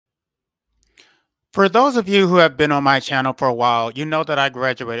For those of you who have been on my channel for a while, you know that I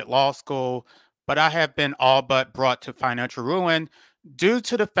graduated law school, but I have been all but brought to financial ruin due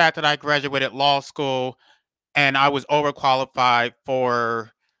to the fact that I graduated law school and I was overqualified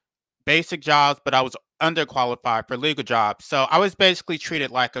for basic jobs, but I was underqualified for legal jobs. So I was basically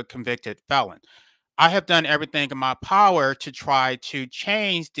treated like a convicted felon. I have done everything in my power to try to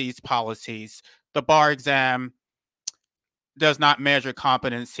change these policies. The bar exam does not measure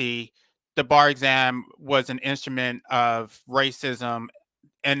competency. The bar exam was an instrument of racism,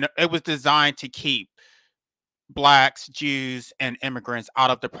 and it was designed to keep blacks, Jews, and immigrants out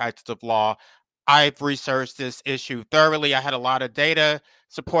of the practice of law. I've researched this issue thoroughly. I had a lot of data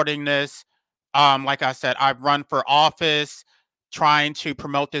supporting this. Like I said, I've run for office trying to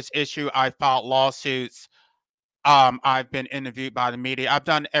promote this issue. I filed lawsuits. I've been interviewed by the media. I've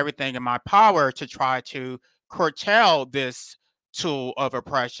done everything in my power to try to curtail this tool of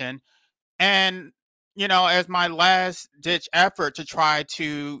oppression. And, as my last ditch effort to try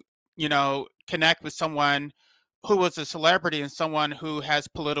to, connect with someone who was a celebrity and someone who has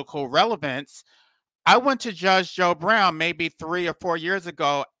political relevance, I went to Judge Joe Brown maybe 3 or 4 years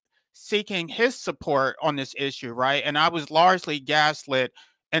ago seeking his support on this issue, right? And I was largely gaslit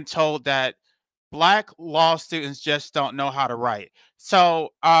and told that black law students just don't know how to write. So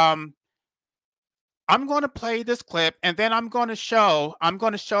I'm going to play this clip and then I'm going to show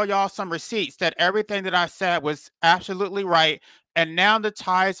y'all some receipts that everything that I said was absolutely right. And now the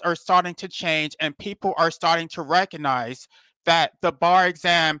tides are starting to change and people are starting to recognize that the bar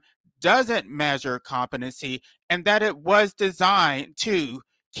exam doesn't measure competency and that it was designed to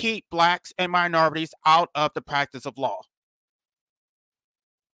keep blacks and minorities out of the practice of law.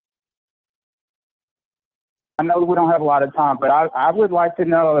 I know we don't have a lot of time, but I would like to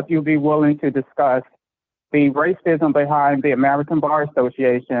know if you'd be willing to discuss the racism behind the American Bar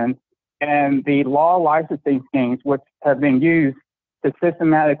Association and the law licensing schemes which have been used to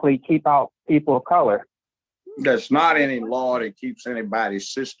systematically keep out people of color. There's not any law that keeps anybody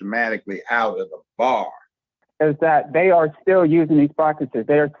systematically out of the bar. Is that they are still using these practices.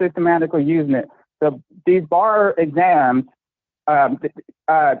 They are systematically using it. These bar exams,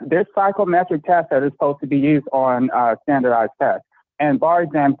 there's psychometric tests that are supposed to be used on standardized tests, and bar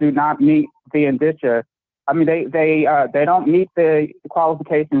exams do not meet the indicia. I mean, they don't meet the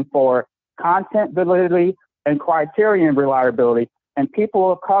qualifications for content validity and criterion reliability, and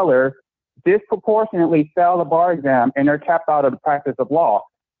people of color disproportionately fail the bar exam, and they're kept out of the practice of law.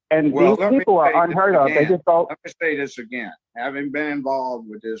 And these people are unheard of. They just don't. Let me say this again. Having been involved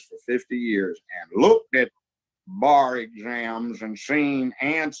with this for 50 years and looked at bar exams and seen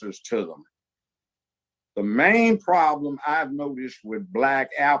answers to them, the main problem I've noticed with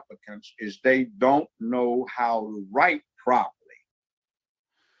black applicants is they don't know how to write properly.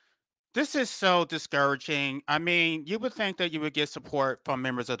 This is so discouraging. I mean, you would think that you would get support from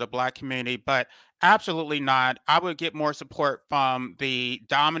members of the black community, but absolutely not. I would get more support from the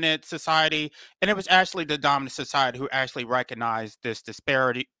dominant society, and it was actually the dominant society who actually recognized this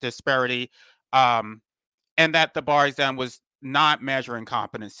disparity, um, and that the bar exam was not measuring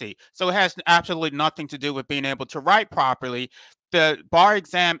competency. So it has absolutely nothing to do with being able to write properly. The bar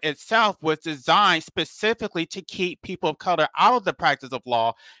exam itself was designed specifically to keep people of color out of the practice of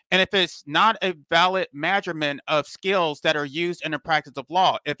law. And if it's not a valid measurement of skills that are used in the practice of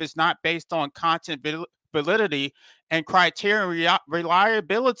law, if it's not based on content validity and criteria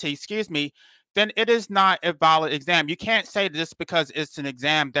reliability, then it is not a valid exam. You can't say just because it's an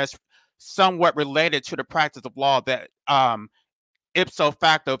exam that's somewhat related to the practice of law that ipso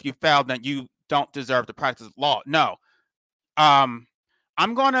facto, if you fail, then you don't deserve the practice of law. No. I'm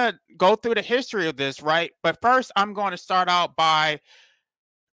going to go through the history of this, right? But first, I'm going to start out by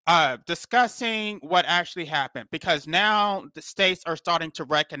discussing what actually happened, because now the states are starting to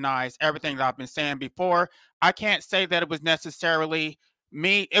recognize everything that I've been saying before. I can't say that it was necessarily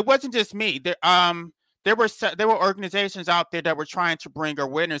me. It wasn't just me. There were organizations out there that were trying to bring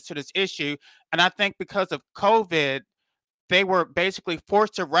awareness to this issue, and I think because of COVID, they were basically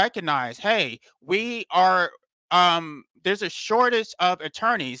forced to recognize, hey, we are there's a shortage of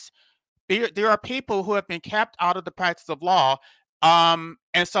attorneys. There are people who have been kept out of the practice of law. And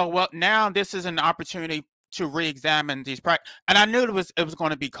so, well, now this is an opportunity to re-examine these practices. And I knew it was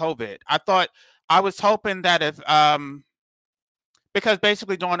going to be COVID. I was hoping that if because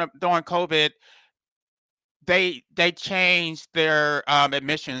basically during COVID, they changed their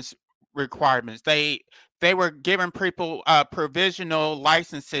admissions requirements. They were giving people provisional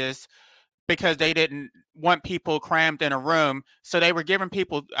licenses because they didn't want people crammed in a room. So they were giving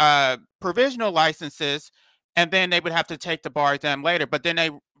people provisional licenses, and then they would have to take the bar exam later. But then they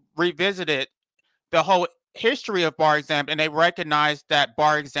revisited the whole history of bar exams, and they recognize that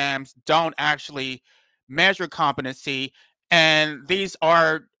bar exams don't actually measure competency, and these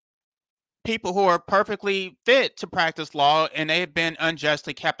are people who are perfectly fit to practice law, and they have been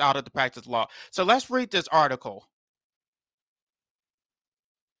unjustly kept out of the practice of law. So let's read this article.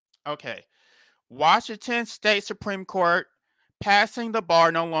 Okay. Washington State Supreme Court passing the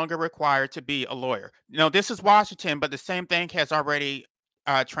bar no longer required to be a lawyer. No, this is Washington, but the same thing has already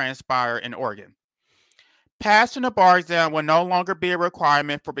transpired in Oregon. Passing the bar exam will no longer be a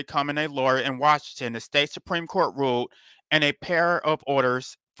requirement for becoming a lawyer in Washington, the state Supreme Court ruled in a pair of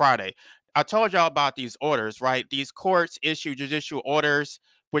orders Friday. I told y'all about these orders, right? These courts issue judicial orders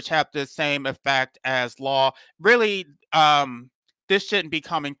which have the same effect as law. Really, this shouldn't be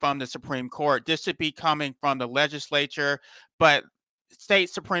coming from the Supreme Court. This should be coming from the legislature, but state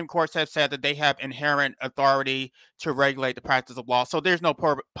Supreme Courts have said that they have inherent authority to regulate the practice of law. So there's no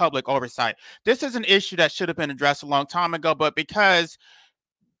public oversight. This is an issue that should have been addressed a long time ago, but because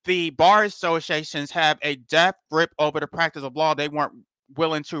the bar associations have a death grip over the practice of law, they weren't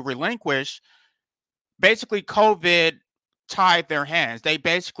willing to relinquish. Basically, COVID tied their hands.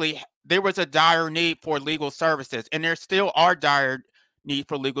 There was a dire need for legal services, and there still are dire need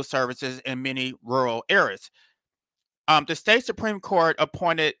for legal services in many rural areas. The state Supreme Court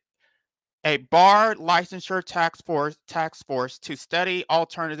appointed a bar licensure task force to study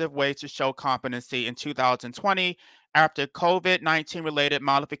alternative ways to show competency in 2020 after COVID-19 related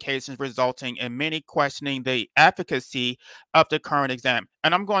modifications resulting in many questioning the efficacy of the current exam.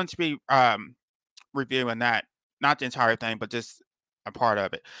 And I'm going to be reviewing that, not the entire thing, but just a part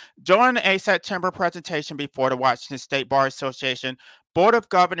of it. During a September presentation before the Washington State Bar Association, Board of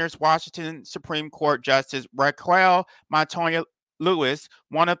Governors Washington Supreme Court Justice Raquel Montoya Lewis,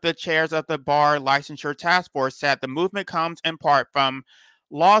 one of the chairs of the Bar Licensure Task Force, said the movement comes in part from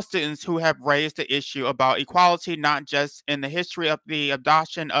law students who have raised the issue about equality, not just in the history of the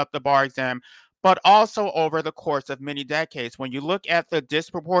adoption of the bar exam, but also over the course of many decades. When you look at the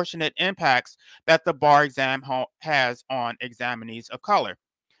disproportionate impacts that the bar exam has on examinees of color.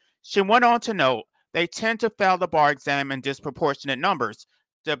 She went on to note they tend to fail the bar exam in disproportionate numbers.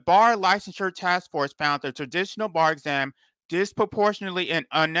 The Bar Licensure Task Force found the traditional bar exam disproportionately and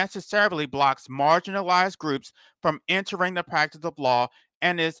unnecessarily blocks marginalized groups from entering the practice of law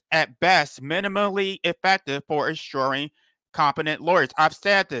and is at best minimally effective for assuring competent lawyers. I've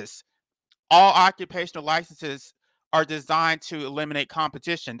said this. All occupational licenses are designed to eliminate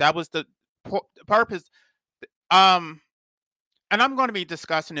competition. That was the purpose. Um, and I'm going to be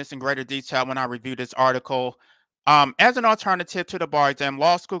discussing this in greater detail when I review this article. As an alternative to the bar exam,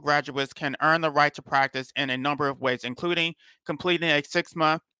 law school graduates can earn the right to practice in a number of ways, including completing a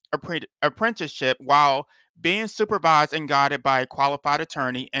 6-month apprenticeship while being supervised and guided by a qualified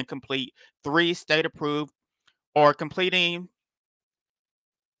attorney and complete 3 state approved or completing,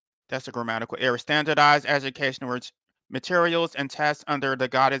 that's a grammatical error, standardized educational materials and tests under the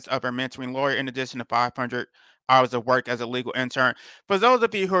guidance of a mentoring lawyer, in addition to 500 hours of work as a legal intern. For those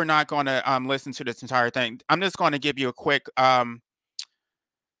of you who are not going to listen to this entire thing, I'm just going to give you a quick overview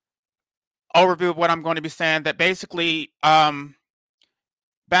of what I'm going to be saying. That basically,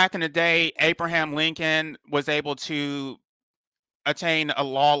 back in the day, Abraham Lincoln was able to attain a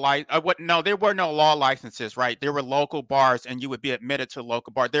law no, there were no law licenses, right? There were local bars, and you would be admitted to a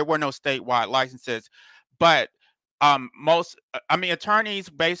local bar. There were no statewide licenses, but attorneys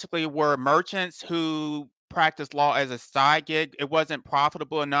basically were merchants who practiced law as a side gig. It wasn't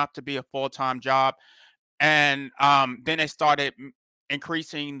profitable enough to be a full-time job, and then they started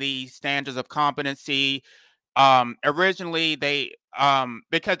increasing the standards of competency. Originally, they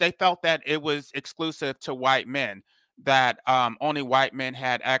because they felt that it was exclusive to white men, that only white men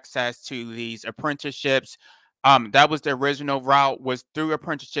had access to these apprenticeships. That was the original route, was through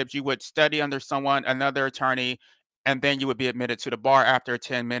apprenticeships. You would study under someone, another attorney, and then you would be admitted to the bar after a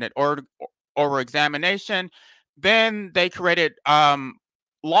 10-minute oral examination. Then they created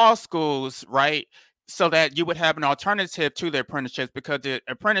law schools, right? So that you would have an alternative to the apprenticeships, because the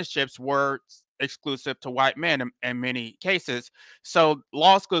apprenticeships were exclusive to white men in many cases. So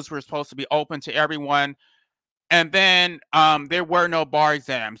law schools were supposed to be open to everyone. And then there were no bar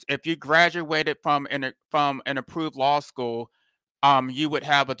exams. If you graduated from an approved law school, you would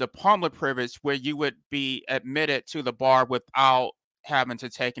have a diploma privilege where you would be admitted to the bar without having to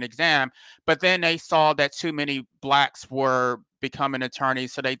take an exam. But then they saw that too many blacks were becoming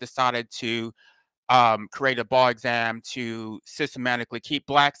attorneys, so they decided to create a bar exam to systematically keep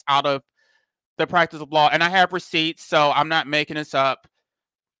blacks out of the practice of law. And I have receipts, so I'm not making this up.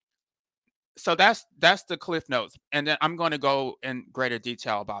 So that's the cliff notes, and then I'm going to go in greater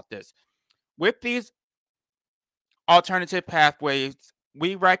detail about this. With these alternative pathways,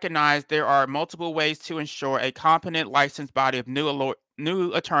 we recognize there are multiple ways to ensure a competent licensed body of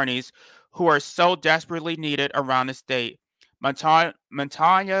new attorneys who are so desperately needed around the state.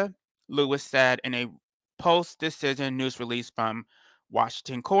 Montanya Lewis said in a post-decision news release from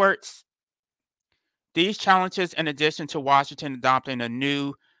Washington courts. These challenges, in addition to Washington adopting a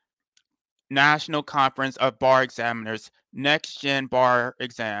new National Conference of Bar Examiners Next Gen Bar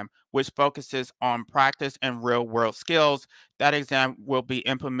Exam, which focuses on practice and real world skills. That exam will be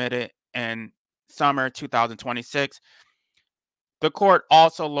implemented in summer 2026. The court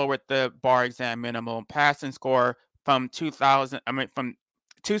also lowered the bar exam minimum passing score from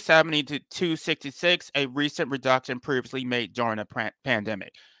 270 to 266, a recent reduction previously made during the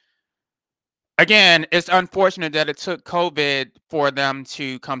pandemic. Again, it's unfortunate that it took COVID for them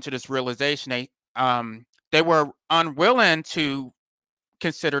to come to this realization. They were unwilling to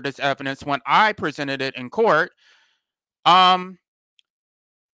consider this evidence when I presented it in court. Um,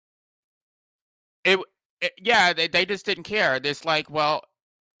 yeah, they just didn't care. It's like, well,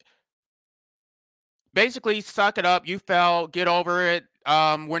 basically, suck it up. You fell. Get over it.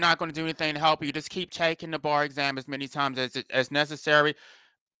 We're not going to do anything to help you. Just keep taking the bar exam as many times as necessary.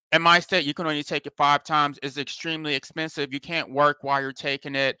 In my state, you can only take it 5 times. It's extremely expensive. You can't work while you're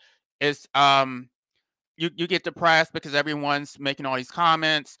taking it. It's you get depressed because everyone's making all these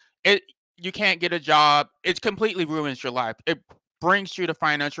comments. You can't get a job. It completely ruins your life. It brings you to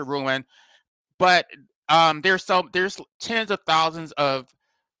financial ruin. But there's tens of thousands of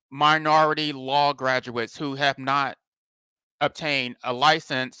minority law graduates who have not obtained a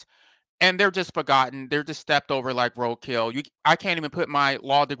license, and they're just forgotten. They're just stepped over like roadkill. I can't even put my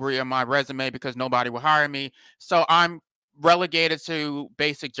law degree on my resume because nobody will hire me. So I'm relegated to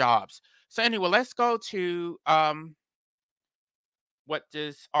basic jobs. So anyway, let's go to what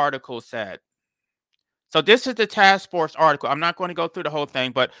this article said. So this is the task force article. I'm not going to go through the whole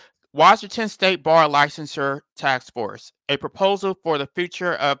thing, but Washington State Bar Licensure Task Force, a proposal for the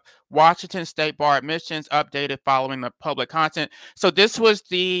future of Washington State Bar admissions updated following the public content. So this was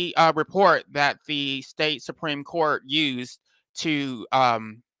the report that the state Supreme Court used to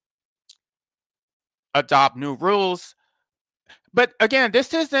adopt new rules. But again,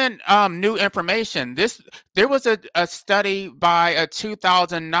 this isn't new information. There was a study by a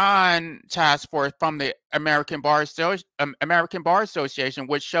 2009 task force from the American Bar Association,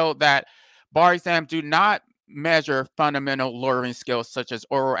 which showed that bar exams do not measure fundamental lawyering skills such as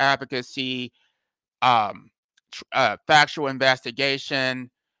oral advocacy, factual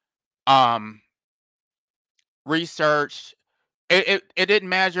investigation, research. It didn't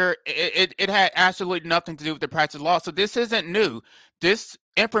measure. It had absolutely nothing to do with the practice of law. So this isn't new. This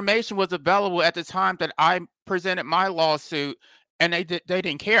information was available at the time that I presented my lawsuit, and they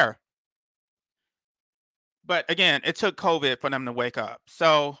didn't care. But again, it took COVID for them to wake up.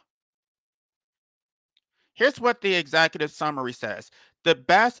 So here's what the executive summary says. The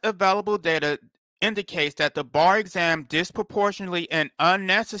best available data indicates that the bar exam disproportionately and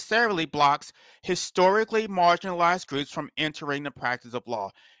unnecessarily blocks historically marginalized groups from entering the practice of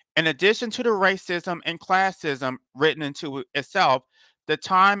law. In addition to the racism and classism written into itself, the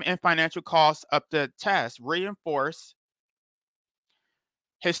time and financial costs of the test reinforce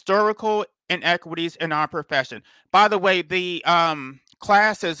historical inequities in our profession. By the way, the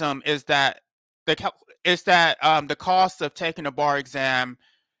classism is that the cost of taking a bar exam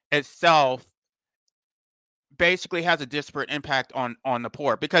itself basically has a disparate impact on the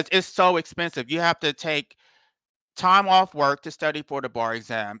poor because it's so expensive. You have to take time off work to study for the bar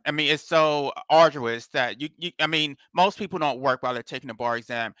exam. I mean, it's so arduous that I mean, most people don't work while they're taking the bar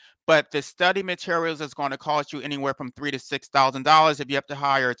exam, but the study materials is going to cost you anywhere from $3,000 to $6,000. If you have to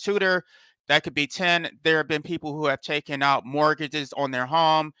hire a tutor, that could be 10. There have been people who have taken out mortgages on their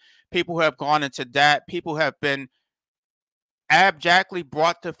home, people who have gone into debt, people who have been abjectly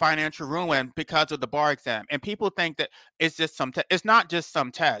brought to financial ruin because of the bar exam. And people think that it's just it's not just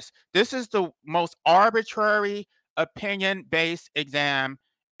some test. This is the most arbitrary opinion-based exam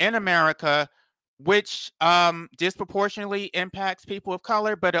in America, which disproportionately impacts people of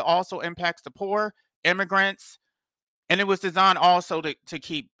color, but it also impacts the poor, immigrants, and it was designed also to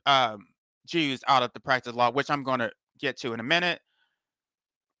keep Jews out of the practice of law, which I'm going to get to in a minute.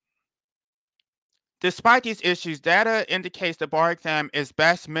 Despite these issues, data indicates the bar exam is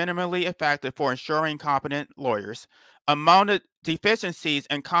best minimally effective for ensuring competent lawyers. Among the deficiencies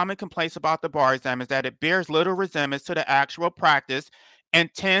and common complaints about the bar exam is that it bears little resemblance to the actual practice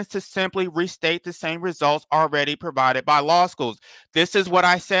and tends to simply restate the same results already provided by law schools. This is what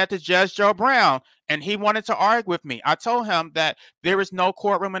I said to Judge Joe Brown, and he wanted to argue with me. I told him that there is no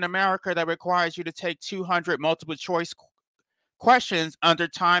courtroom in America that requires you to take 200 multiple choice questions under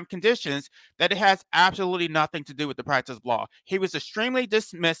time conditions, that it has absolutely nothing to do with the practice of law. He was extremely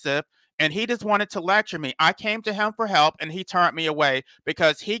dismissive and he just wanted to lecture me. I came to him for help and he turned me away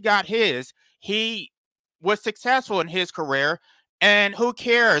because he got his. He was successful in his career. And who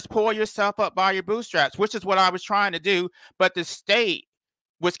cares? Pull yourself up by your bootstraps, which is what I was trying to do. But the state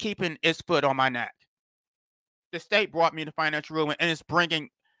was keeping its foot on my neck. The state brought me to financial ruin and it's bringing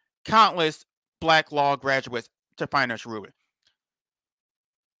countless black law graduates to financial ruin.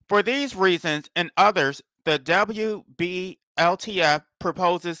 For these reasons and others, the WBLTF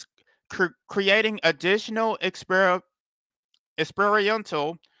proposes creating additional experiential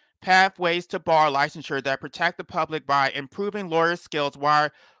pathways to bar licensure that protect the public by improving lawyer skills while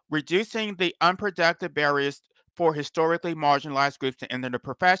reducing the unproductive barriers for historically marginalized groups to enter the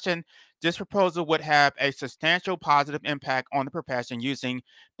profession. This proposal would have a substantial positive impact on the profession using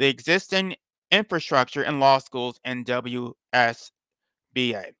the existing infrastructure in law schools and WSBA,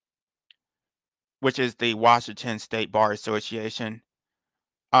 which is the Washington State Bar Association.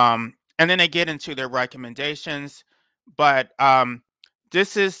 And then they get into their recommendations, but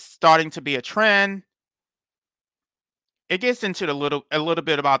this is starting to be a trend. It gets into a little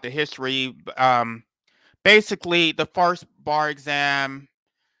bit about the history. Basically, the first bar exam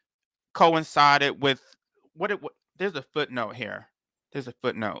coincided with what there's a footnote here. There's a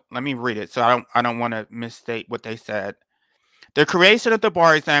footnote. Let me read it so I don't want to misstate what they said. The creation of the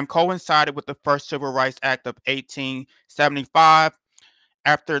bar exam coincided with the first Civil Rights Act of 1875.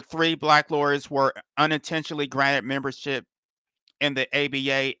 After 3 black lawyers were unintentionally granted membership in the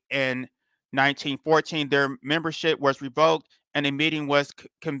ABA in 1914, their membership was revoked and a meeting was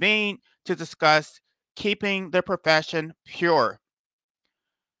convened to discuss keeping the profession pure.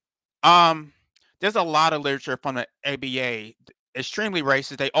 There's a lot of literature from the ABA, extremely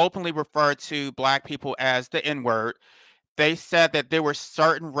racist. They openly refer to black people as the N-word. They said that there were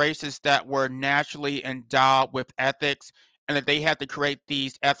certain races that were naturally endowed with ethics and that they had to create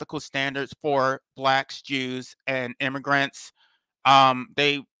these ethical standards for blacks, Jews, and immigrants.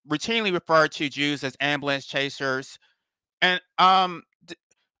 They routinely refer to Jews as ambulance chasers. And I've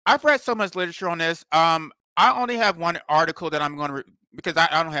read so much literature on this. I only have one article that I'm going to, because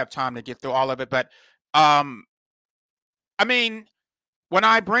I don't have time to get through all of it. But I mean, when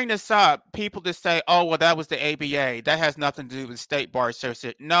I bring this up, people just say, oh, well, that was the ABA. That has nothing to do with the State Bar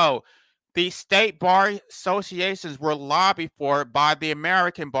Association. No, the State Bar Associations were lobbied for by the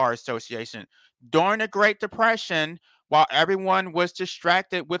American Bar Association. During the Great Depression, while everyone was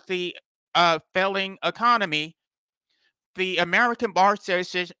distracted with the failing economy, the American Bar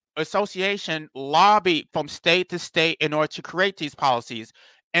Association lobbied from state to state in order to create these policies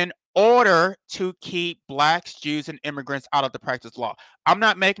in order to keep blacks, Jews, and immigrants out of the practice law. I'm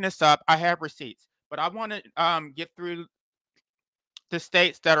not making this up. I have receipts, but I want to get through the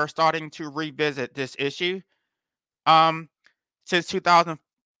states that are starting to revisit this issue. Since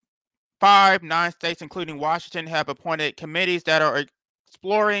 2005, 9 states, including Washington, have appointed committees that are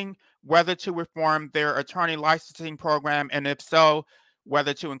exploring whether to reform their attorney licensing program, and if so,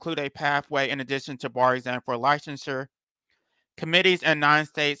 whether to include a pathway in addition to bar exam for licensure. Committees in 9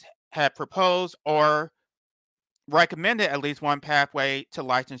 states have proposed or recommended at least one pathway to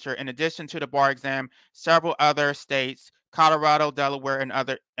licensure in addition to the bar exam. Several other states, Colorado, Delaware,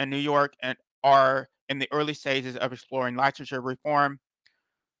 and New York, are in the early stages of exploring licensure reform.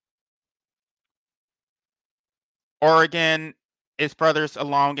 Oregon is furthest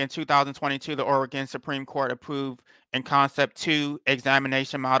along. In 2022, the Oregon Supreme Court approved in concept 2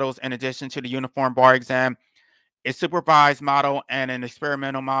 examination models in addition to the uniform bar exam, a supervised model and an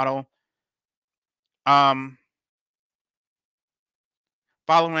experimental model.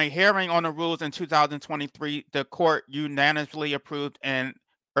 Following a hearing on the rules in 2023, the court unanimously approved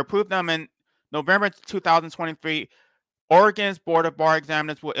them in November 2023. Oregon's Board of Bar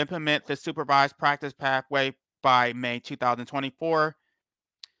Examiners will implement the supervised practice pathway by May 2024.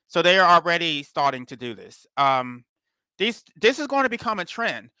 So they are already starting to do this. This is going to become a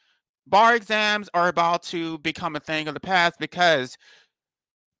trend. Bar exams are about to become a thing of the past because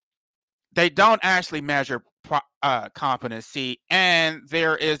they don't actually measure competency, and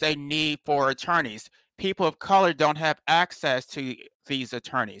there is a need for attorneys. People of color don't have access to these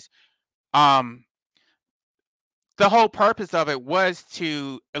attorneys. The whole purpose of it was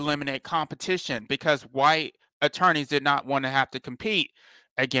to eliminate competition because white attorneys did not want to have to compete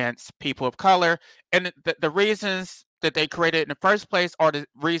against people of color. And the reasons that they created in the first place or the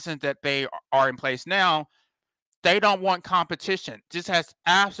reasons that they are in place now, they don't want competition. This has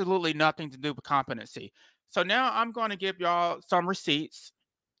absolutely nothing to do with competency. So now I'm going to give y'all some receipts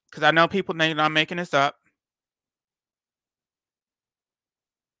because I know people think that I'm making this up.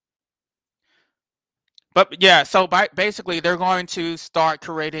 But yeah, so basically, they're going to start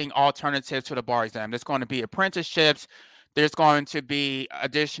creating alternatives to the bar exam. There's going to be apprenticeships. There's going to be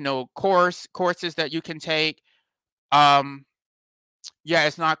additional courses that you can take. Um, yeah,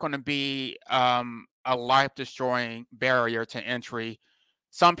 it's not going to be a life destroying barrier to entry.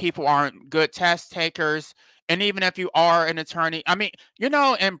 Some people aren't good test takers, and even if you are an attorney, I mean,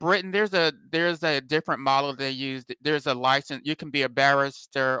 in Britain, there's a different model they use. There's a license. You can be a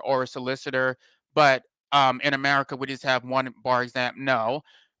barrister or a solicitor, but in America, we just have one bar exam. No,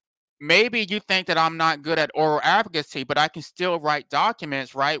 maybe you think that I'm not good at oral advocacy, but I can still write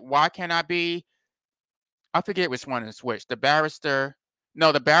documents, right? Why can't I be? I forget which one is which. The barrister.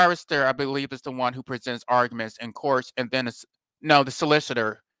 No, the barrister, I believe, is the one who presents arguments in courts, and then no, the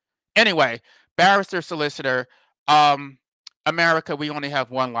solicitor. Anyway, barrister, solicitor. Um, America, we only have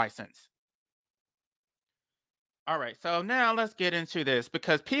one license. All right, so now let's get into this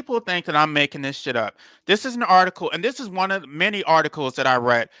because people think that I'm making this shit up. This is an article, and this is one of the many articles that I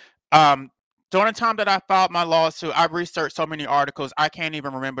read. Um, During the time that I filed my lawsuit, I researched so many articles, I can't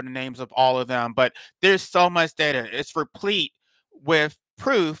even remember the names of all of them, but there's so much data. It's replete with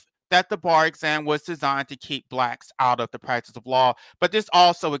proof that the bar exam was designed to keep blacks out of the practice of law. But this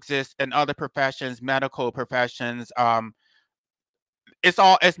also exists in other professions, medical professions. It's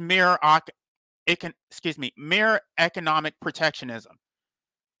mere mere economic protectionism.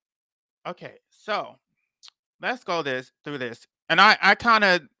 Okay, so let's go through this. And I kind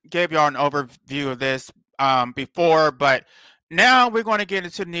of gave y'all an overview of this before, but now we're going to get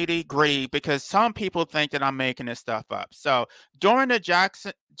into nitty gritty because some people think that I'm making this stuff up. So during the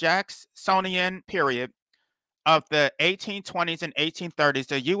Jacksonian period of the 1820s and 1830s,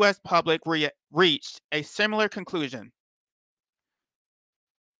 the U.S. public reached a similar conclusion,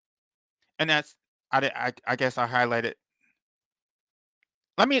 and that's I guess I highlighted.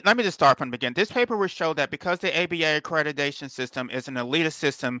 Let me just start from the beginning. This paper will show that because the ABA accreditation system is an elitist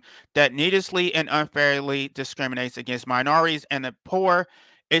system that needlessly and unfairly discriminates against minorities and the poor,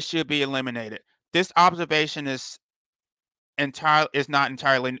 it should be eliminated. This observation is not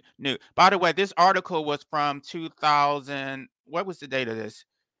entirely new. By the way, this article was from 2000. What was the date of this?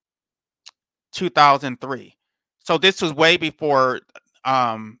 2003. So this was way before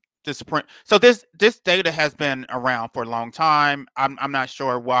the Supreme. So this data has been around for a long time. I'm not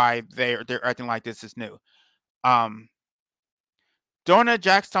sure why they're acting like this is new. Um, During the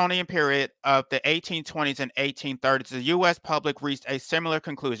Jacksonian period of the 1820s and 1830s, the U.S. public reached a similar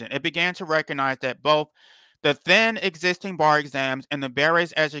conclusion. It began to recognize that both the then existing bar exams and the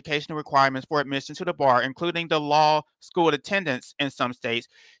various educational requirements for admission to the bar, including the law school attendance in some states,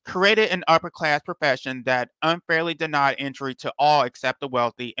 created an upper class profession that unfairly denied entry to all except the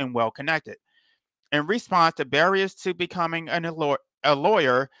wealthy and well connected. In response, the barriers to becoming a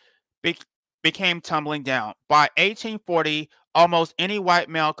lawyer be- became tumbling down. By 1840, almost any white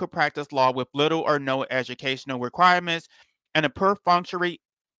male could practice law with little or no educational requirements, and a perfunctory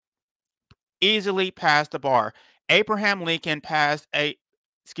easily passed the bar. Abraham Lincoln passed a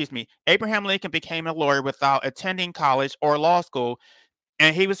Abraham Lincoln became a lawyer without attending college or law school,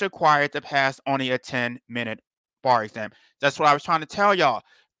 and he was required to pass only a 10-minute bar exam. That's what I was trying to tell y'all.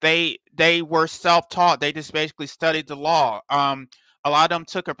 They were self-taught. They just basically studied the law. A lot of them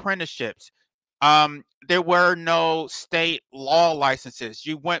took apprenticeships. There were no state law licenses.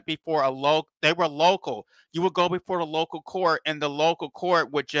 You went before they were local. You would go before the local court, and the local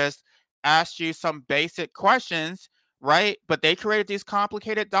court would just ask you some basic questions, right? But they created these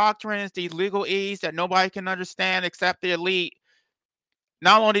complicated doctrines, these legalese that nobody can understand except the elite.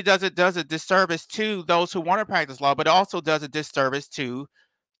 Not only does a disservice to those who want to practice law, but it also does a disservice to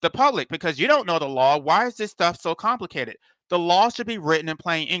the public because you don't know the law. Why is this stuff so complicated? The law should be written in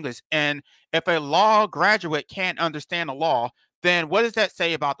plain English. And if a law graduate can't understand the law, then what does that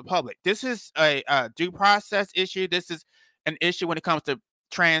say about the public? This is a due process issue. This is an issue when it comes to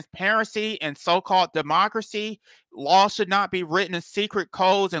transparency and so-called democracy. Law should not be written in secret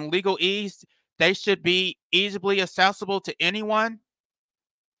codes and legalese. They should be easily accessible to anyone.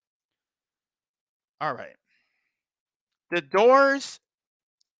 All right. The doors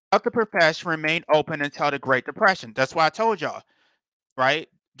of the profession remained open until the Great Depression. That's why I told y'all, right?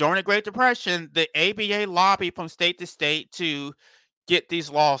 During the Great Depression, the ABA lobbied from state to state to get these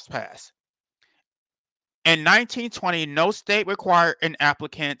laws passed. In 1920, no state required an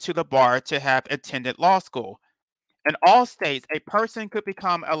applicant to the bar to have attended law school. In all states, a person could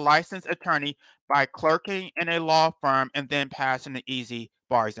become a licensed attorney by clerking in a law firm and then passing the easy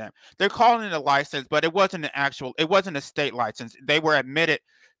bar exam. They're calling it a license, but it wasn't a state license. They were admitted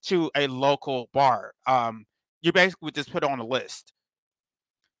to a local bar. You basically would just put on a list.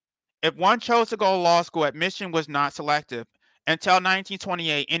 If one chose to go to law school, admission was not selective. Until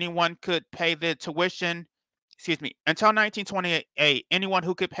 1928, anyone could pay the tuition. Excuse me. Until 1928, anyone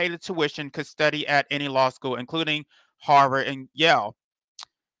who could pay the tuition could study at any law school, including Harvard and Yale.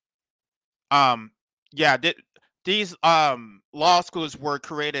 Um, yeah, these law schools were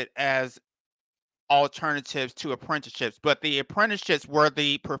created as alternatives to apprenticeships, but the apprenticeships were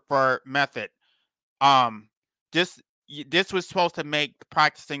the preferred method. Um, this this was supposed to make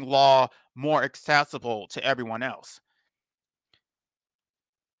practicing law more accessible to everyone else.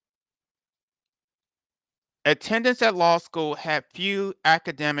 Attendance at law school had few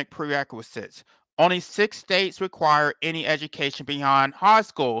academic prerequisites. Only 6 states require any education beyond high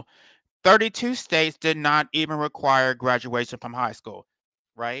school. 32 states did not even require graduation from high school,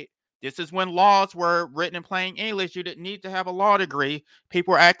 right? This is when laws were written in plain English. You didn't need to have a law degree.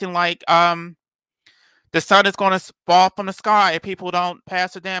 People were acting like the sun is going to fall from the sky if people don't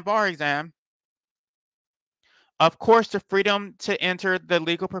pass the damn bar exam. Of course, the freedom to enter the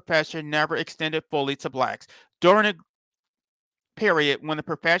legal profession never extended fully to blacks. During a period when the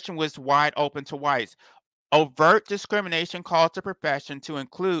profession was wide open to whites, overt discrimination caused the profession to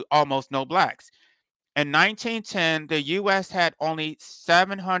include almost no blacks. In 1910, the U.S. had only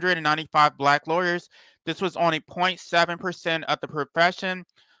 795 black lawyers. This was only 0.7% of the profession,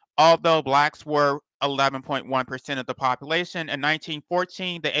 although blacks were 11.1% of the population. In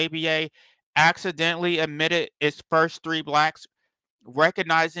 1914, the ABA accidentally admitted its first 3 blacks.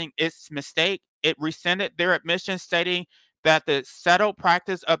 Recognizing its mistake, it rescinded their admission, stating that the settled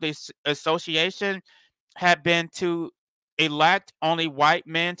practice of the association had been to elect only white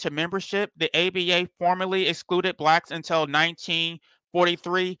men to membership. The ABA formally excluded blacks until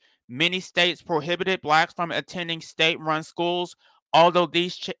 1943. Many states prohibited blacks from attending state-run schools, although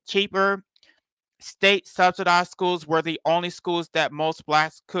these cheaper state-subsidized schools were the only schools that most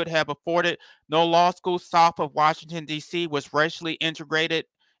blacks could have afforded. No law school south of Washington, D.C. was racially integrated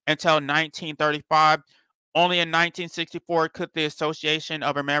until 1935. Only in 1964 could the Association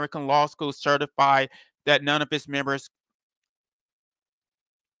of American Law Schools certify that none of its members'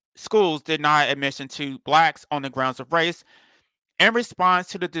 schools deny admission to blacks on the grounds of race. In response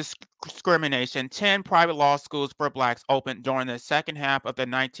to the discrimination, 10 private law schools for blacks opened during the second half of the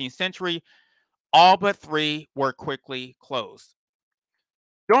 19th century. All but 3 were quickly closed.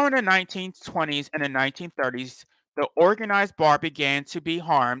 During the 1920s and the 1930s, the organized bar began to be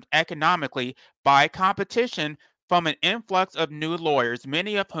harmed economically by competition from an influx of new lawyers,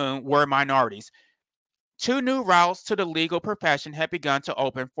 many of whom were minorities. 2 new routes to the legal profession had begun to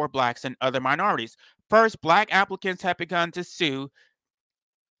open for blacks and other minorities. First, black applicants had begun to sue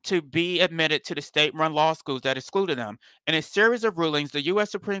to be admitted to the state-run law schools that excluded them. In a series of rulings, the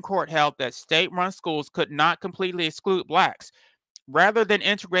U.S. Supreme Court held that state-run schools could not completely exclude blacks. Rather than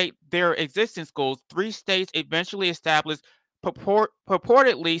integrate their existing schools, 3 states eventually established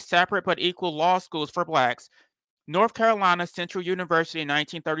purportedly separate but equal law schools for blacks: North Carolina Central University in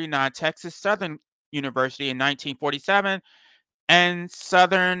 1939, Texas Southern University in 1947, and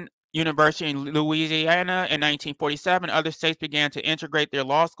Southern University in Louisiana in 1947. Other states began to integrate their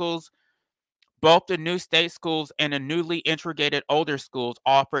law schools. Both the new state schools and the newly integrated older schools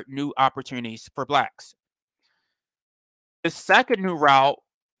offered new opportunities for blacks. The second new route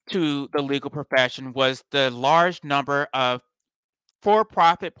to the legal profession was the large number of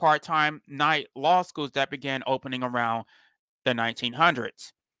for-profit part-time night law schools that began opening around the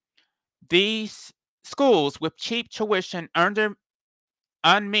 1900s. These schools with cheap tuition, undemanding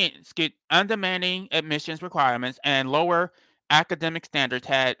admissions requirements, and lower academic standards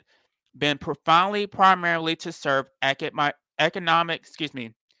had been profoundly primarily to serve ethnic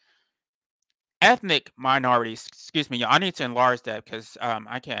minorities. Excuse me, I need to enlarge that because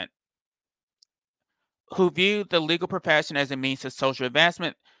I can't. Who viewed the legal profession as a means of social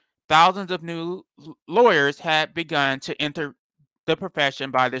advancement. Thousands of new lawyers had begun to enter the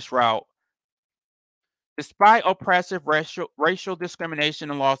profession by this route. Despite oppressive racial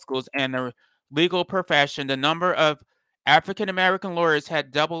discrimination in law schools and the legal profession, the number of African American lawyers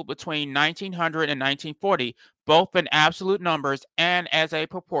had doubled between 1900 and 1940, both in absolute numbers and as a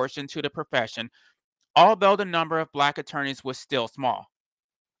proportion to the profession, although the number of black attorneys was still small.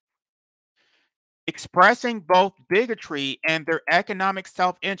 Expressing both bigotry and their economic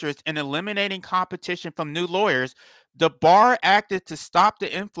self-interest in eliminating competition from new lawyers, the bar acted to stop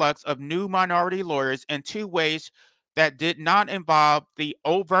the influx of new minority lawyers in 2 ways that did not involve the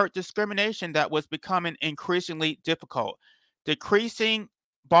overt discrimination that was becoming increasingly difficult, decreasing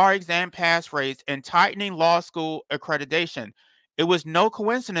bar exam pass rates, and tightening law school accreditation. It was no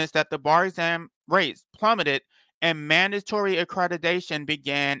coincidence that the bar exam rates plummeted and mandatory accreditation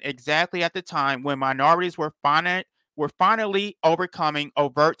began exactly at the time when minorities were finally overcoming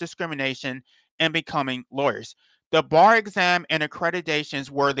overt discrimination and becoming lawyers. The bar exam and accreditations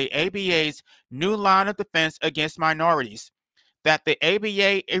were the ABA's new line of defense against minorities that the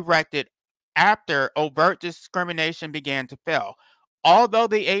ABA erected after overt discrimination began to fail. Although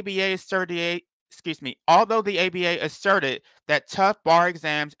the ABA asserted, although the ABA asserted that tough bar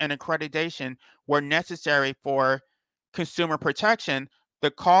exams and accreditation were necessary for consumer protection,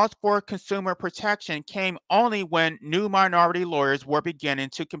 the cause for consumer protection came only when new minority lawyers were beginning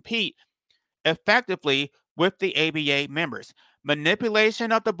to compete effectively with the ABA members.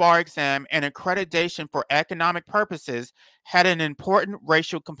 Manipulation of the bar exam and accreditation for economic purposes had an important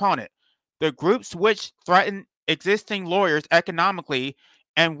racial component. The groups which threatened existing lawyers economically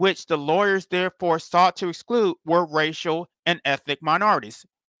and which the lawyers therefore sought to exclude were racial and ethnic minorities.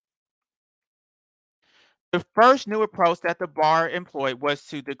 The first new approach that the bar employed was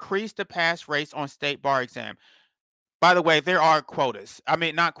to decrease the pass rates on state bar exam. By the way, there are quotas. I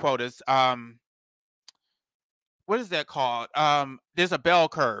mean, not quotas. What is that called? There's a bell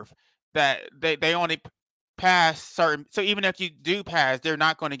curve that they only pass certain. So even if you do pass, they're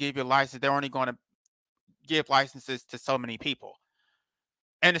not going to give you a license. They're only going to give licenses to so many people.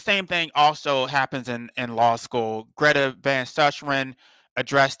 And the same thing also happens in law school. Greta Van Susteren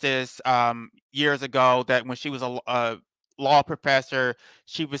addressed this years ago that when she was a law professor,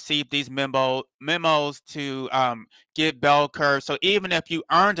 she received these memos to give bell curves. So even if you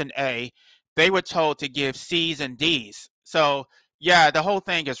earned an A, they were told to give C's and D's. So yeah, the whole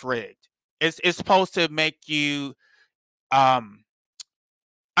thing is rigged. It's supposed to make you um,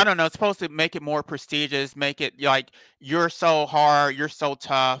 I don't know, it's supposed to make it more prestigious, make it like you're so hard, you're so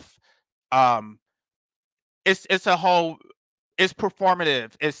tough. Um, it's a whole it's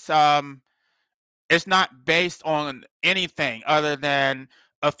performative. It's not based on anything other than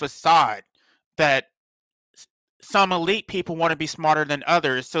a facade that s- some elite people want to be smarter than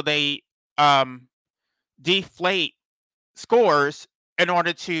others, so they um deflate scores in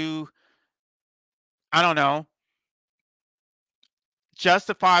order to, I don't know,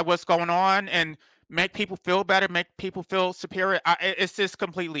 justify what's going on and make people feel better, make people feel superior. It's just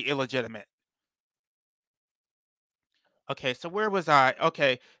completely illegitimate. Okay, so where was I?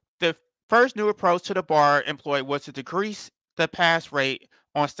 Okay, the first new approach to the bar employed was to decrease the pass rate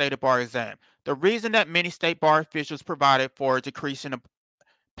on state bar exam. The reason that many state bar officials provided for decreasing the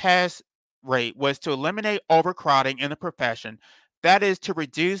pass rate was to eliminate overcrowding in the profession. That is to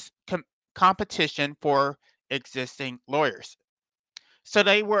reduce competition for existing lawyers. So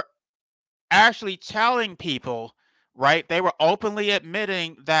they were actually telling people, right? They were openly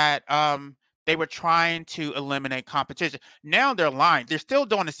admitting that they were trying to eliminate competition. Now they're lying. They're still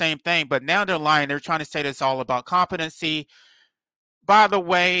doing the same thing, but now they're lying. They're trying to say that it's all about competency. By the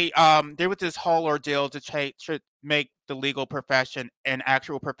way, there was this whole ordeal to make the legal profession an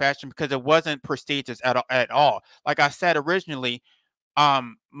actual profession because it wasn't prestigious at all. Like I said originally,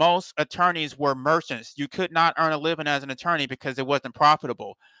 most attorneys were merchants. You could not earn a living as an attorney because it wasn't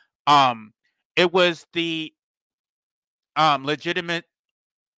profitable. Um, it was the legitimate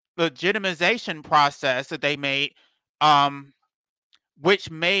legitimization process that they made, um, which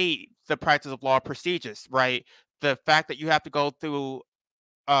made the practice of law prestigious. Right, the fact that you have to go through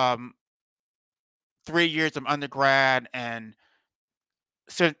um, 3 years of undergrad and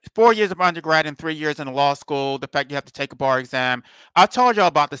so 4 years of undergrad and 3 years in a law school, the fact you have to take a bar exam. I told y'all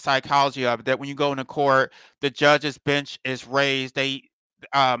about the psychology of it, that when you go into court, the judge's bench is raised. They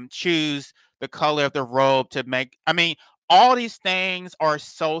choose the color of the robe to make, I mean, all these things are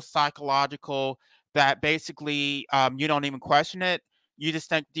so psychological that basically you don't even question it. You just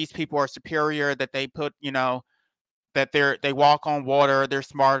think these people are superior, that they put, that they walk on water, they're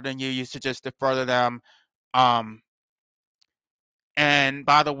smarter than you. You should just defer to them. Um, and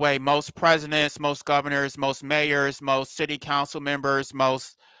by the way, most presidents, most governors, most mayors, most city council members,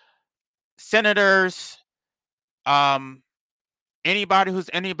 most senators, um, anybody who's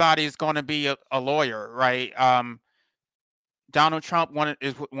anybody is going to be a lawyer, right? Donald Trump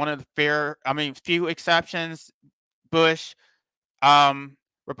is one of the few exceptions. Bush,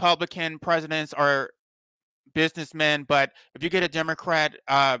 Republican presidents are businessmen, but if you get a Democrat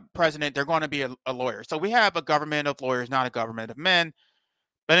president, they're going to be a lawyer. So we have a government of lawyers, not a government of men.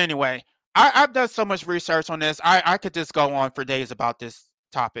 But anyway, I've done so much research on this. I could just go on for days about this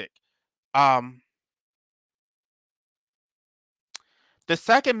topic. Um, The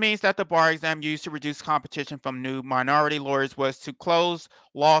second means that the bar exam used to reduce competition from new minority lawyers was to close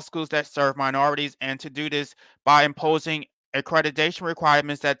law schools that serve minorities, and to do this by imposing accreditation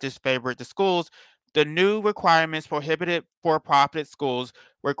requirements that disfavored the schools. The new requirements prohibited for-profit schools,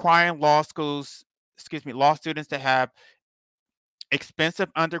 requiring law students to have expensive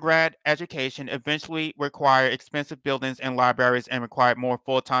undergrad education, eventually require expensive buildings and libraries, and require more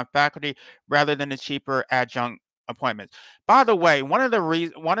full-time faculty rather than the cheaper adjunct appointments. By the way, one of the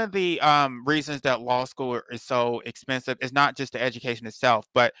reasons that law school is so expensive is not just the education itself,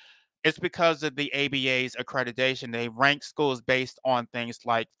 but it's because of the ABA's accreditation. They rank schools based on things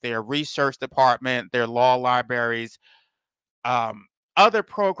like their research department, their law libraries, um, other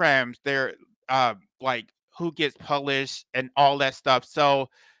programs, their like who gets published and all that stuff. So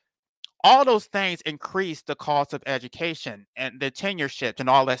all those things increase the cost of education and the tenureships and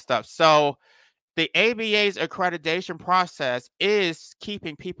all that stuff. So the ABA's accreditation process is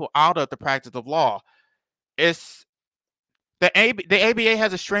keeping people out of the practice of law. It's the ABA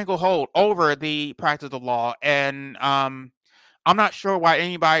has a stranglehold over the practice of law, and I'm not sure why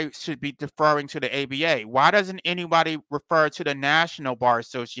anybody should be deferring to the ABA. Why doesn't anybody refer to the National Bar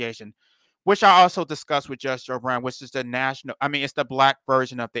Association, which I also discussed with Judge Joe Brown, which is the national, I mean, it's the black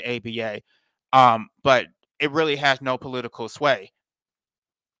version of the ABA, but it really has no political sway.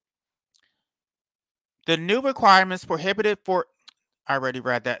 The new requirements prohibited for I already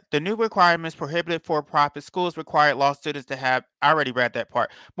read that. The new requirements prohibited for-profit schools required law students to have. I already read that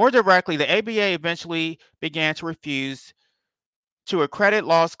part. More directly, the ABA eventually began to refuse to accredit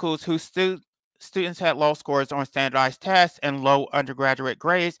law schools whose students had low scores on standardized tests and low undergraduate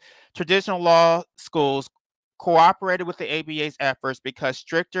grades. Traditional law schools cooperated with the ABA's efforts because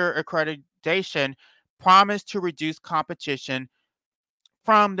stricter accreditation promised to reduce competition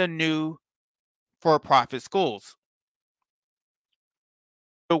from the new for-profit schools.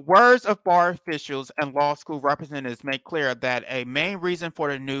 The words of bar officials and law school representatives make clear that a main reason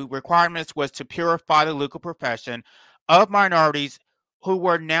for the new requirements was to purify the legal profession of minorities who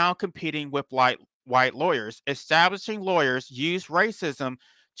were now competing with white lawyers. Establishing lawyers used racism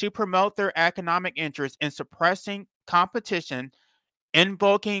to promote their economic interests in suppressing competition,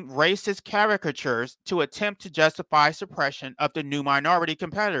 invoking racist caricatures to attempt to justify suppression of the new minority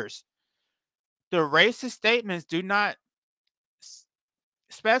competitors. The racist statements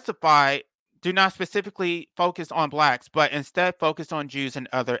specify do not specifically focus on blacks, but instead focus on Jews and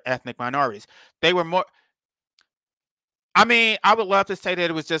other ethnic minorities. They were more, I mean, I would love to say that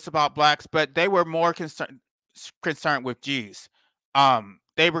it was just about blacks, but they were more concerned with Jews.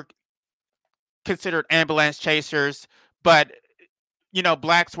 They were considered ambulance chasers, but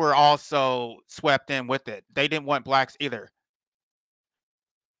blacks were also swept in with it. They didn't want blacks either.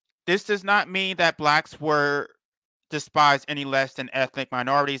 This does not mean that blacks were despised any less than ethnic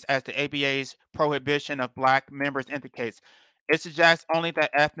minorities, as the ABA's prohibition of black members indicates. It suggests only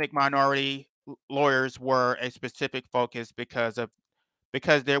that ethnic minority lawyers were a specific focus because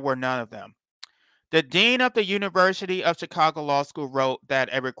there were none of them. The dean of the University of Chicago Law School wrote that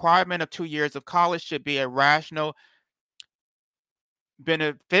a requirement of 2 years of college should be a rational,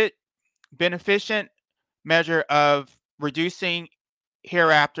 beneficent measure of reducing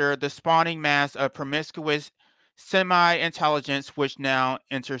hereafter the spawning mass of promiscuous semi-intelligence which now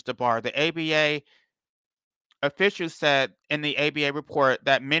enters the bar. The ABA officials said in the ABA report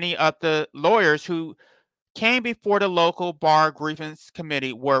that many of the lawyers who came before the local bar grievance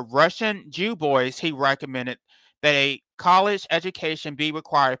committee were Russian Jew boys. He recommended that a college education be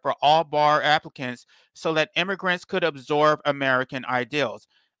required for all bar applicants so that immigrants could absorb American ideals.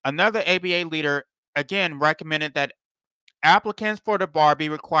 Another ABA leader again recommended that applicants for the bar be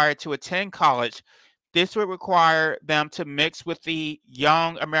required to attend college. This would require them to mix with the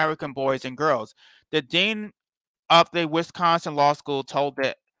young American boys and girls. The dean of the Wisconsin Law School told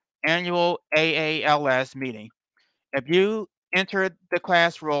the annual AALS meeting, if you enter the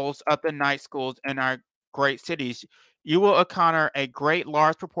class rolls of the night schools in our great cities, you will encounter a great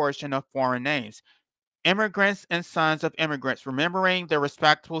large proportion of foreign names. Immigrants and sons of immigrants, remembering the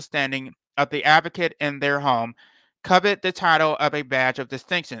respectable standing of the advocate in their home, covet the title of a badge of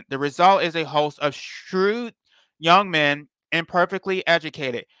distinction. The result is a host of shrewd young men, imperfectly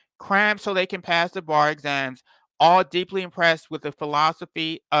educated, crammed so they can pass the bar exams, all deeply impressed with the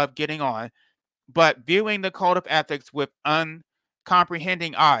philosophy of getting on, but viewing the code of ethics with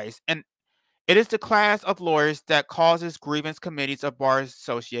uncomprehending eyes. And it is the class of lawyers that causes grievance committees of bar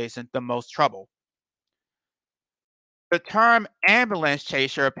associations the most trouble. The term ambulance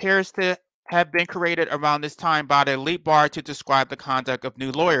chaser appears to have been created around this time by the elite bar to describe the conduct of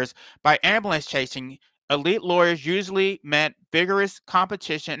new lawyers. By ambulance chasing, Elite lawyers usually meant vigorous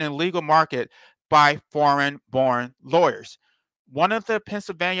competition in the legal market by foreign-born lawyers. One of the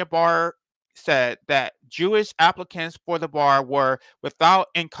Pennsylvania bar said that Jewish applicants for the bar were without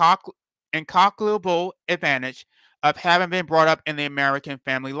incalculable advantage of having been brought up in the American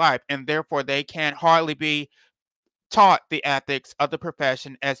family life, and therefore they can hardly be taught the ethics of the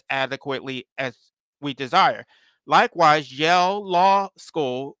profession as adequately as we desire. Likewise, Yale Law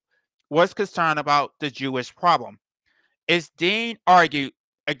School was concerned about the Jewish problem. Its dean argued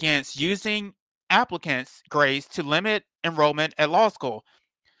against using applicants' grades to limit enrollment at law school.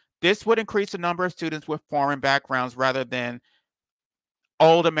 This would increase the number of students with foreign backgrounds rather than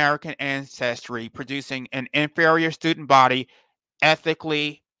old American ancestry, producing an inferior student body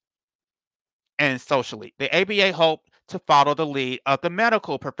ethically and socially. The ABA hoped to follow the lead of the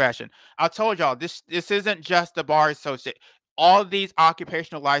medical profession. I told y'all this isn't just the bar associate. All of these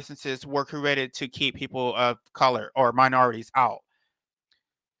occupational licenses were created to keep people of color or minorities out,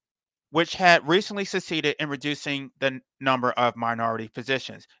 which had recently succeeded in reducing the number of minority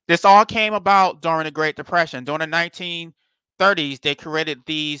physicians. This all came about during the Great Depression. During the 1930s, they created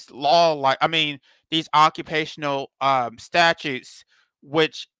these these occupational statutes,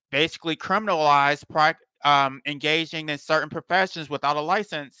 which basically criminalized engaging in certain professions without a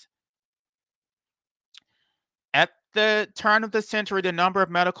license. At the turn of the century, the number of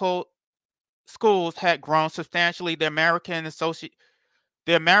medical schools had grown substantially. The American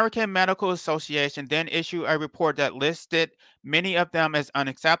Medical Association then issued a report that listed many of them as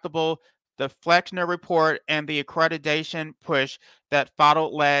unacceptable. The Flexner report and the accreditation push that followed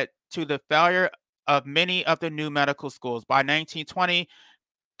led to the failure of many of the new medical schools. By 1920,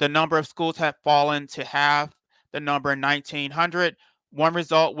 the number of schools had fallen to half the number in 1900. One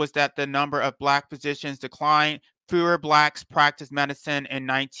result was that the number of black physicians declined. Fewer blacks practiced medicine in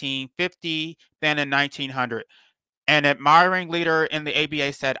 1950 than in 1900. An admiring leader in the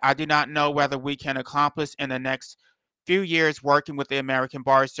ABA said, I do not know whether we can accomplish in the next few years working with the American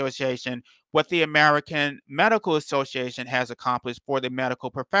Bar Association what the American Medical Association has accomplished for the medical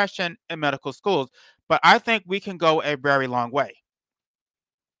profession and medical schools, but I think we can go a very long way.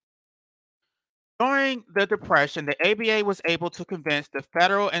 During the Depression, the ABA was able to convince the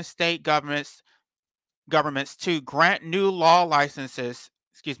federal and state governments to grant new law licenses.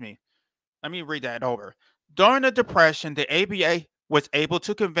 Excuse me, let me read that over. During the Depression, the ABA was able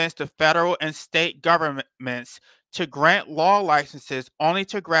to convince the federal and state governments to grant law licenses only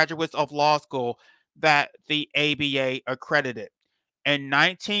to graduates of law school that the ABA accredited. In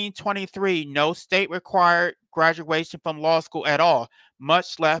 1923, no state required graduation from law school at all,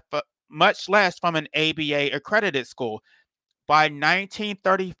 much less from an ABA accredited school. By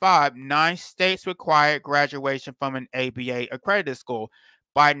 1935, 9 states required graduation from an ABA accredited school.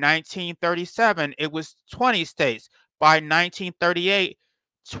 By 1937, it was 20 states. By 1938,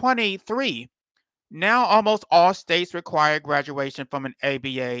 23. Now, almost all states require graduation from an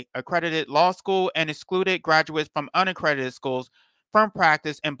ABA accredited law school and excluded graduates from unaccredited schools from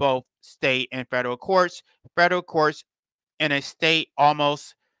practice in both state and federal courts. Federal courts in a state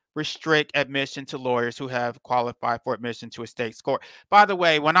almost restrict admission to lawyers who have qualified for admission to a state court. By the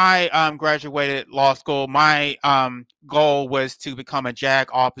way, when I graduated law school, my goal was to become a JAG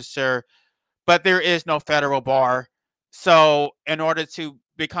officer, but there is no federal bar. So, in order to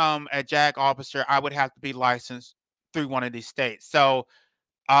become a JAG officer, I would have to be licensed through one of these states. So,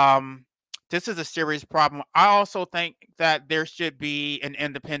 um, this is a serious problem. I also think that there should be an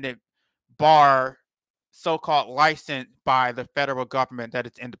independent bar, so-called licensed by the federal government that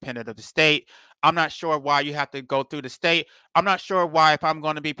is independent of the state. I'm not sure why you have to go through the state. I'm not sure why, if I'm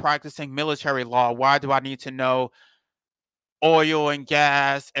going to be practicing military law, why do I need to know oil and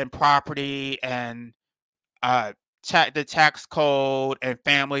gas and property and uh, the tax code and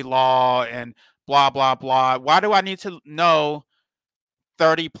family law and blah blah blah? Why do I need to know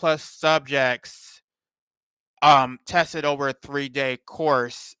 30 plus subjects tested over a 3-day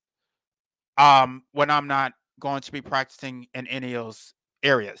course when I'm not going to be practicing in any of those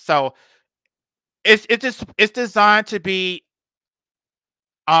areas? So it's designed to be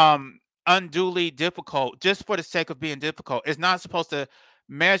unduly difficult just for the sake of being difficult. It's not supposed to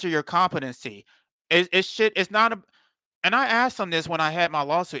measure your competency. It's not a, and I asked them this when I had my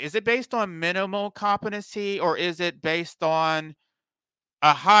lawsuit. Is it based on minimal competency or is it based on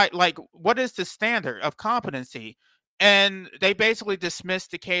a high, like, what is the standard of competency? And they basically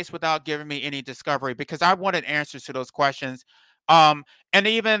dismissed the case without giving me any discovery because I wanted answers to those questions. And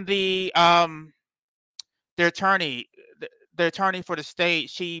even the attorney, the attorney for the state,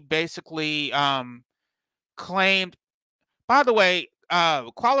 she basically claimed. By the way,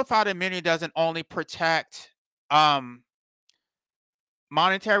 qualified immunity doesn't only protect um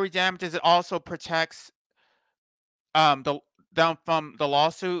monetary damages, it also protects the them from the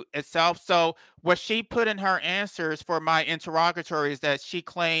lawsuit itself. So what she put in her answers for my interrogatory is that she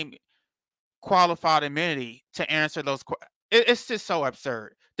claimed qualified immunity to answer those it's just so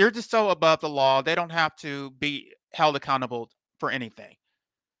absurd. They're just so above the law. They don't have to be held accountable for anything.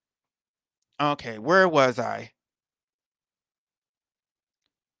 Okay, where was I?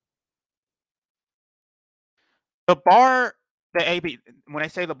 The bar, the AB, when I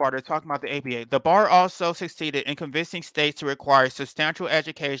say the bar, they're talking about the ABA. The bar also succeeded in convincing states to require substantial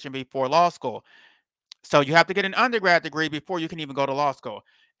education before law school. So you have to get an undergrad degree before you can even go to law school.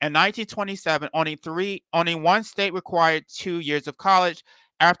 In 1927, only one state required 2 years of college.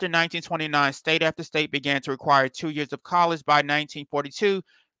 After 1929, state after state began to require 2 years of college. By 1942,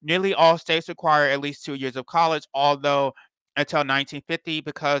 nearly all states require at least 2 years of college, although until 1950,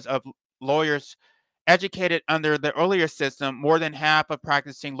 because of lawyers educated under the earlier system, more than half of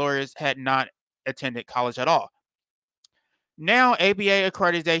practicing lawyers had not attended college at all. Now, ABA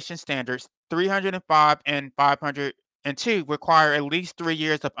accreditation standards 305 and 502 require at least 3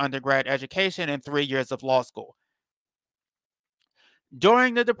 years of undergrad education and 3 years of law school.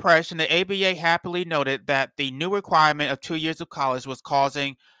 During the Depression, the ABA happily noted that the new requirement of 2 years of college was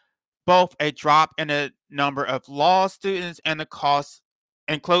causing both a drop in the number of law students and the cost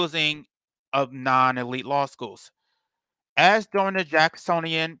and closing of non elite law schools. As during the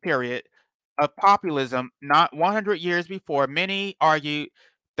Jacksonian period of populism, not 100 years before, many argued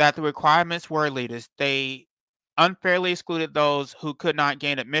that the requirements were elitist. They unfairly excluded those who could not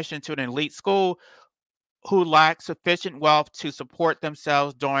gain admission to an elite school, who lacked sufficient wealth to support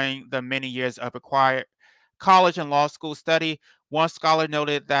themselves during the many years of required college and law school study. One scholar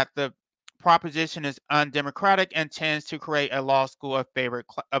noted that the proposition is undemocratic and tends to create a law school of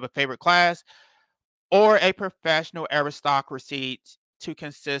a favorite class or a professional aristocracy to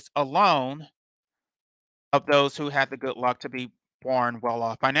consist alone of those who had the good luck to be born well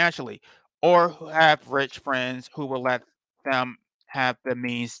off financially, or who have rich friends who will let them have the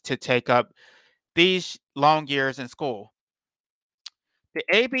means to take up these long years in school. The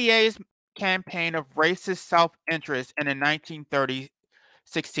ABA's campaign of racist self interest in the 1930s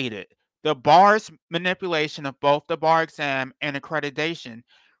succeeded. The bar's manipulation of both the bar exam and accreditation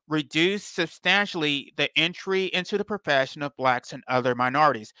reduced substantially the entry into the profession of blacks and other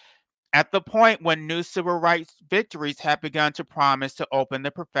minorities. At the point when new civil rights victories had begun to promise to open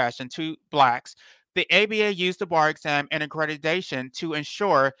the profession to blacks, the ABA used the bar exam and accreditation to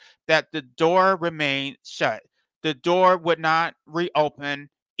ensure that the door remained shut. The door would not reopen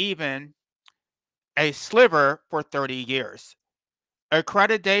even a sliver for 30 years.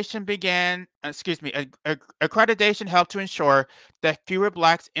 Accreditation helped to ensure that fewer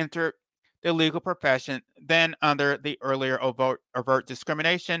blacks entered the legal profession than under the earlier overt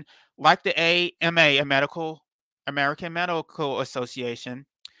discrimination, like the AMA, American Medical Association.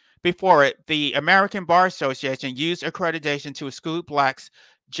 Before it, the American Bar Association used accreditation to exclude blacks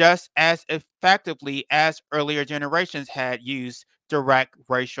just as effectively as earlier generations had used direct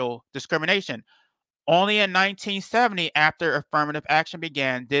racial discrimination. Only in 1970, after affirmative action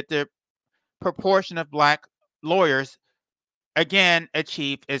began, did the proportion of black lawyers again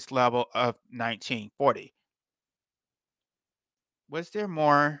achieve its level of 1940. Was there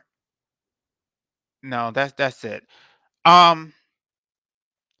more? No, that's it. Um,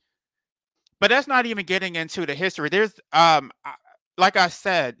 but that's not even getting into the history. Like I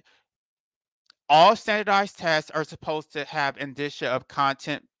said, all standardized tests are supposed to have indicia of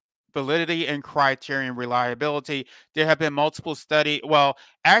content validity and criterion reliability. There have been multiple studies. Well,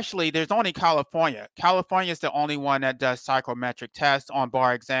 actually, there's only California. California is the only one that does psychometric tests on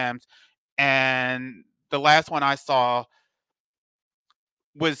bar exams, and the last one I saw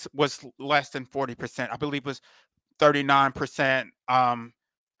was less than 40%. I believe it was 39%.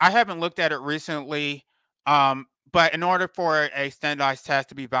 I haven't looked at it recently, but in order for a standardized test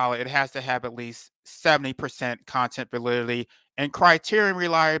to be valid, it has to have at least 70% content validity and criterion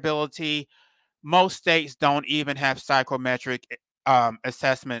reliability. Most states don't even have psychometric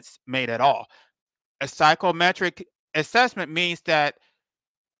assessments made at all. A psychometric assessment means that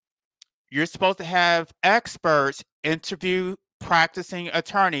you're supposed to have experts interview practicing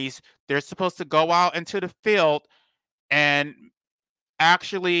attorneys. They're supposed to go out into the field and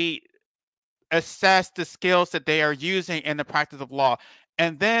actually assess the skills that they are using in the practice of law.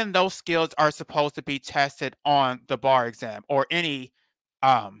 And then those skills are supposed to be tested on the bar exam or any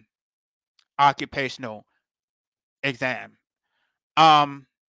um, occupational exam. Um,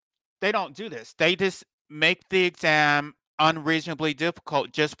 they don't do this. They just make the exam unreasonably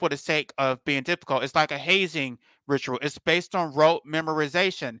difficult just for the sake of being difficult. It's like a hazing ritual. It's based on rote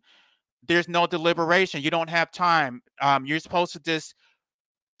memorization. There's no deliberation. You don't have time. You're supposed to just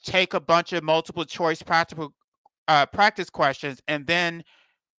take a bunch of multiple choice practical practice questions, and then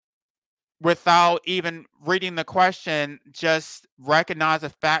without even reading the question, just recognize a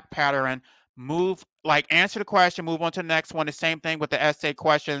fact pattern, move, like, answer the question, move on to the next one. The same thing with the essay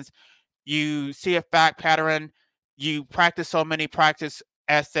questions. You see a fact pattern, you practice so many practice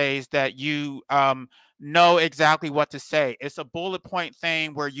essays that you know exactly what to say. It's a bullet point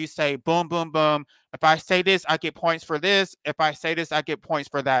thing where you say boom, boom, boom. If I say this, I get points for this. If I say this, I get points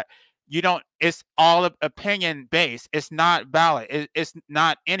for that. You don't, it's all opinion based. It's not valid. It's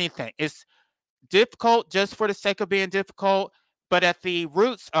not anything. It's difficult just for the sake of being difficult. But at the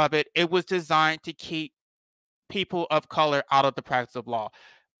roots of it, it was designed to keep people of color out of the practice of law.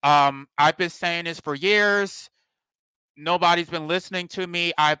 I've been saying this for years. Nobody's been listening to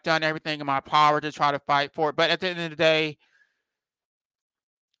me. I've done everything in my power to try to fight for it. But at the end of the day,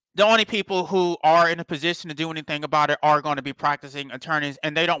 the only people who are in a position to do anything about it are going to be practicing attorneys,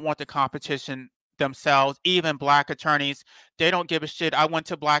 and they don't want the competition themselves. Even black attorneys, they don't give a shit. I went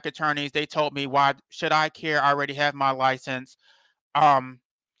to black attorneys. They told me, why should I care? I already have my license. Um,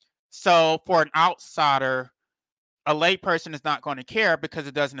 so for an outsider, a layperson is not going to care because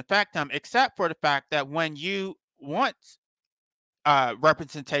it doesn't affect them, except for the fact that when you want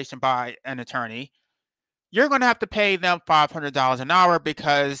representation by an attorney, you're going to have to pay them $500 an hour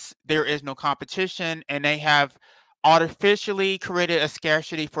because there is no competition, and they have artificially created a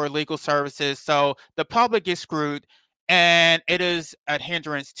scarcity for legal services. So the public gets screwed, and it is a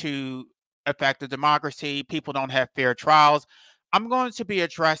hindrance to effective democracy. People don't have fair trials. I'm going to be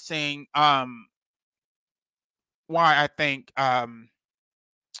addressing why I think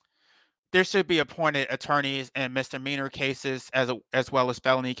there should be appointed attorneys in misdemeanor cases as well as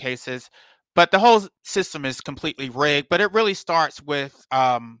felony cases. But the whole system is completely rigged. But it really starts with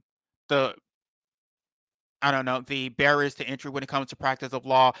the, I don't know, the barriers to entry when it comes to practice of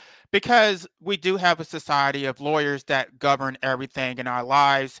law, because we do have a society of lawyers that govern everything in our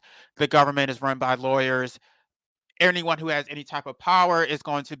lives. The government is run by lawyers. Anyone who has any type of power is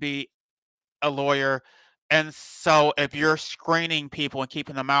going to be a lawyer. And so if you're screening people and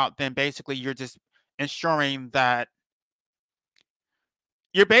keeping them out, then basically you're just ensuring that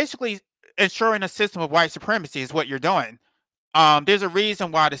you're basically ensuring a system of white supremacy is what you're doing. There's a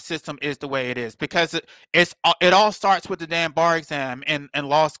reason why the system is the way it is, because it all starts with the damn bar exam in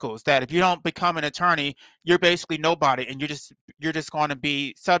law schools. That if you don't become an attorney, you're basically nobody, and you're just going to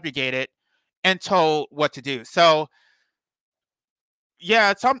be subjugated and told what to do. So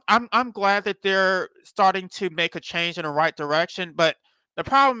yeah, I'm glad that they're starting to make a change in the right direction, but the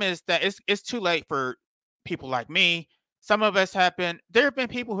problem is that it's too late for people like me. Some of us have been there have been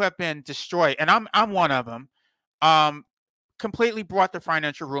people who have been destroyed, and I'm one of them. Um, Completely brought to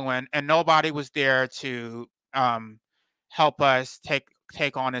financial ruin, and nobody was there to help us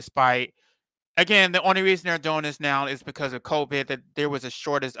take on this fight. Again, the only reason they're doing this now is because of COVID, that there was a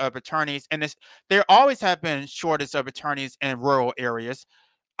shortage of attorneys, and there always have been shortage of attorneys in rural areas.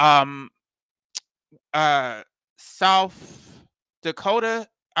 Um, uh, South Dakota,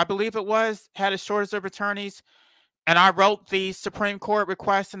 I believe it was, had a shortage of attorneys, and I wrote the Supreme Court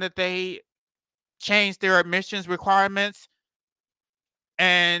requesting that they change their admissions requirements,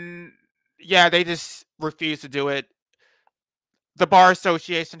 and yeah, they just refused to do it. The Bar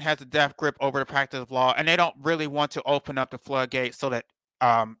Association has a death grip over the practice of law, and they don't really want to open up the floodgates so that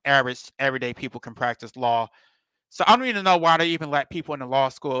average everyday people can practice law. So I don't even know why they even let people in the law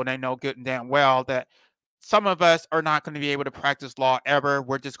school, and they know good and damn well that some of us are not going to be able to practice law ever.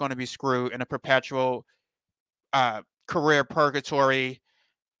 We're just going to be screwed in a perpetual career purgatory,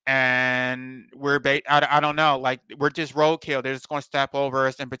 and I don't know, like, we're just roadkill. They're just going to step over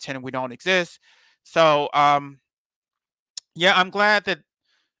us and pretend we don't exist. So yeah, I'm glad that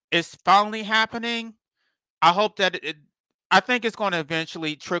it's finally happening. I hope that I think it's going to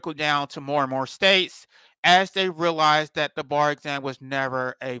eventually trickle down to more and more states as they realize that the bar exam was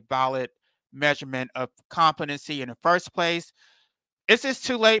never a valid measurement of competency in the first place. It's just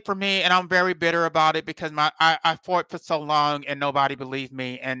too late for me, and I'm very bitter about it because I fought for so long and nobody believed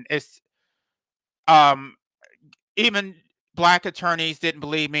me, and it's um even black attorneys didn't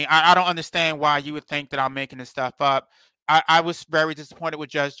believe me. I don't understand why you would think that I'm making this stuff up. I was very disappointed with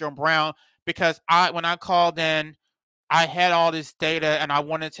Judge John Brown because when I called in, I had all this data and I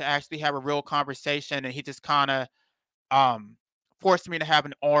wanted to actually have a real conversation, and he just kind of um, forced me to have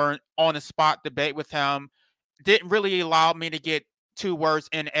an on the spot debate with him. Didn't really allow me to get two words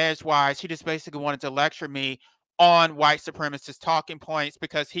in edgewise. He just basically wanted to lecture me on white supremacist talking points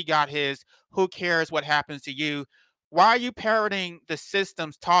because he got his "who cares what happens to you." Why are you parroting the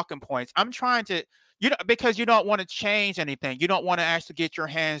system's talking points? I'm trying to, because you don't want to change anything. You don't want to actually get your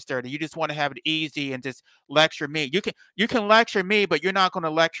hands dirty. You just want to have it easy and just lecture me. You can lecture me, but you're not going to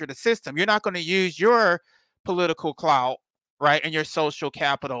lecture the system. You're not going to use your political clout, right, and your social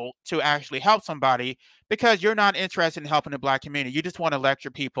capital to actually help somebody because you're not interested in helping the black community. You just want to lecture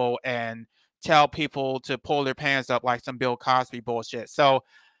people and tell people to pull their pants up like some Bill Cosby bullshit. So,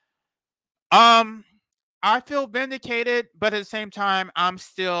 um, I feel vindicated, but at the same time, I'm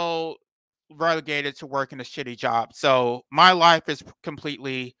still relegated to working a shitty job. So my life is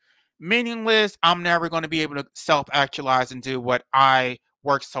completely meaningless. I'm never going to be able to self actualize and do what I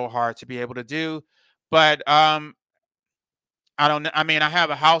work so hard to be able to do. But I don't know. I mean, I have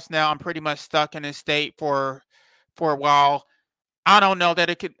a house now. I'm pretty much stuck in this state for a while. I don't know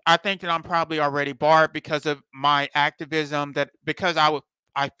that it could. I think that I'm probably already barred because of my activism. That because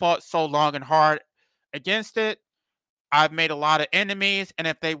I fought so long and hard against it. I've made a lot of enemies, and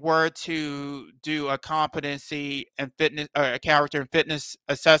if they were to do a competency and fitness, or a character and fitness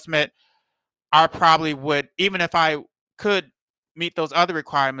assessment, I probably would, even if I could meet those other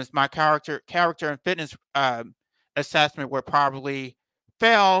requirements, my character and fitness assessment would probably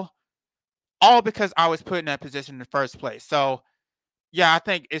fail, all because I was put in that position in the first place. So yeah, I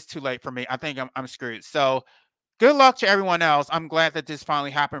think it's too late for me. I think I'm screwed. So good luck to everyone else. I'm glad that this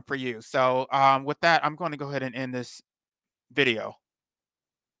finally happened for you. So with that, I'm going to go ahead and end this video.